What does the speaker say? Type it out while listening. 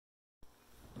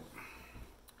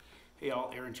Hey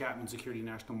all, Aaron Chapman, Security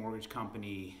National Mortgage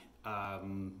Company.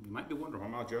 You might be wondering why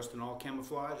I'm not dressed in all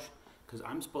camouflage, because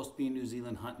I'm supposed to be in New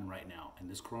Zealand hunting right now, and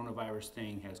this coronavirus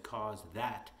thing has caused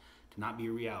that to not be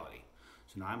a reality.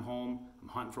 So now I'm home, I'm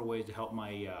hunting for ways to help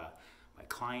my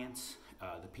clients,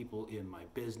 the people in my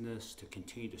business to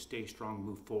continue to stay strong,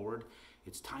 move forward.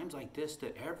 It's times like this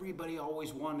that everybody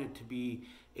always wanted to be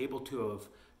able to have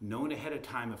known ahead of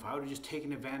time. If I would have just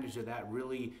taken advantage of that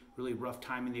really rough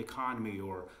time in the economy,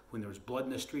 or when there was blood in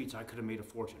the streets, I could have made a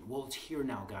fortune. Well, it's here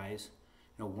now, guys.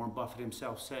 You know, Warren Buffett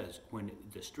himself says, when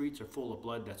the streets are full of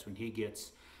blood, that's when he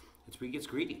gets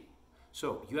greedy.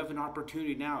 So you have an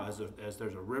opportunity now, as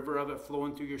there's a river of it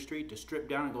flowing through your street, to strip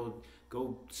down and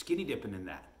go skinny dipping in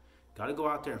that. Got to go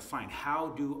out there and find, how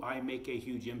do I make a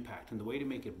huge impact? And the way to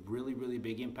make a really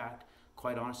big impact,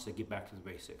 quite honestly, get back to the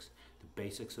basics. The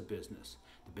basics of business,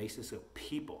 the basics of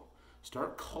people.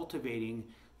 Start cultivating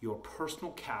your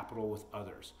personal capital with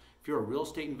others. If you're a real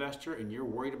estate investor and you're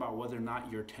worried about whether or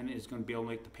not your tenant is going to be able to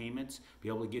make the payments, be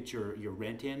able to get your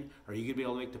rent in, are you going to be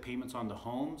able to make the payments on the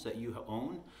homes that you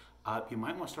own, you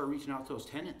might want to start reaching out to those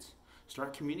tenants.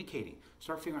 Start communicating.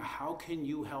 Start figuring out, how can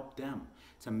you help them?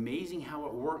 It's amazing how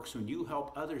it works. When you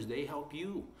help others, they help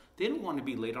you. They don't want to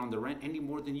be late on the rent any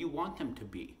more than you want them to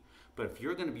be. But if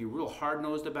you're going to be real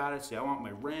hard-nosed about it, say, I want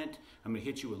my rent, I'm going to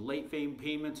hit you with late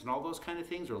payments and all those kind of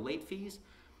things, or late fees,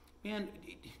 man,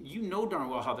 you know darn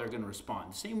well how they're going to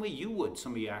respond. The same way you would,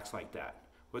 somebody acts like that.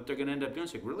 What they're going to end up doing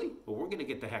is like, really? Well, we're going to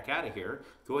get the heck out of here.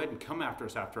 Go ahead and come after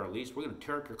us after our lease. We're going to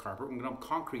tear up your carpet. We're going to dump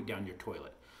concrete down your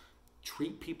toilet.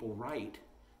 Treat people right.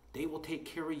 They will take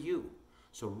care of you.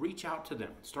 So reach out to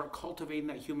them. Start cultivating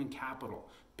that human capital.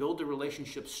 Build the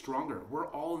relationship stronger. We're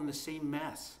all in the same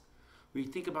mess. When you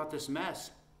think about this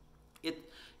mess,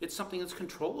 it's something that's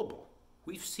controllable.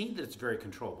 We've seen that it's very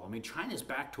controllable. I mean, China's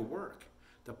back to work.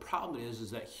 The problem is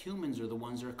that humans are the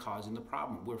ones that are causing the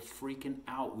problem. We're freaking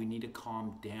out. We need to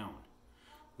calm down.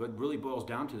 What really boils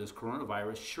down to this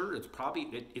coronavirus, sure,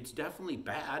 it's definitely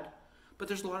bad, but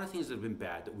there's a lot of things that have been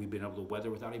bad that we've been able to weather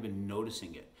without even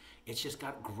noticing it. It's just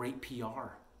got great PR.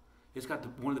 It's got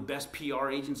one of the best PR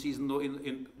agencies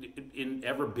in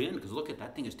ever been, because look at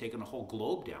that thing has taken a whole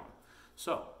globe down.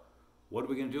 So what are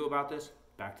we going to do about this?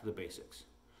 Back to the basics.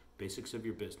 Basics of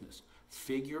your business.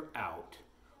 Figure out,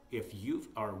 if you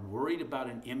are worried about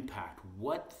an impact,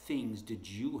 what things did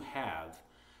you have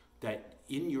that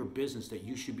in your business that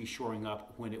you should be shoring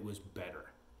up when it was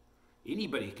better?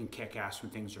 Anybody can kick ass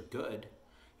when things are good.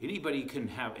 Anybody can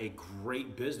have a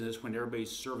great business when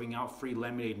everybody's serving out free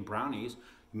lemonade and brownies.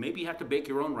 Maybe you have to bake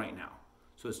your own right now.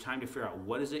 So it's time to figure out,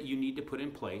 what is it you need to put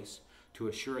in place to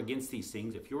assure against these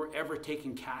things. If you're ever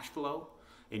taking cash flow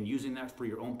and using that for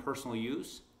your own personal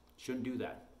use, shouldn't do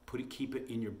that. Keep it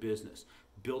in your business.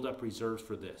 Build up reserves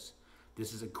for this.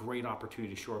 This is a great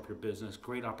opportunity to shore up your business,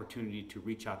 great opportunity to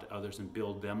reach out to others and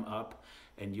build them up,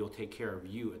 and you'll take care of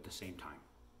you at the same time.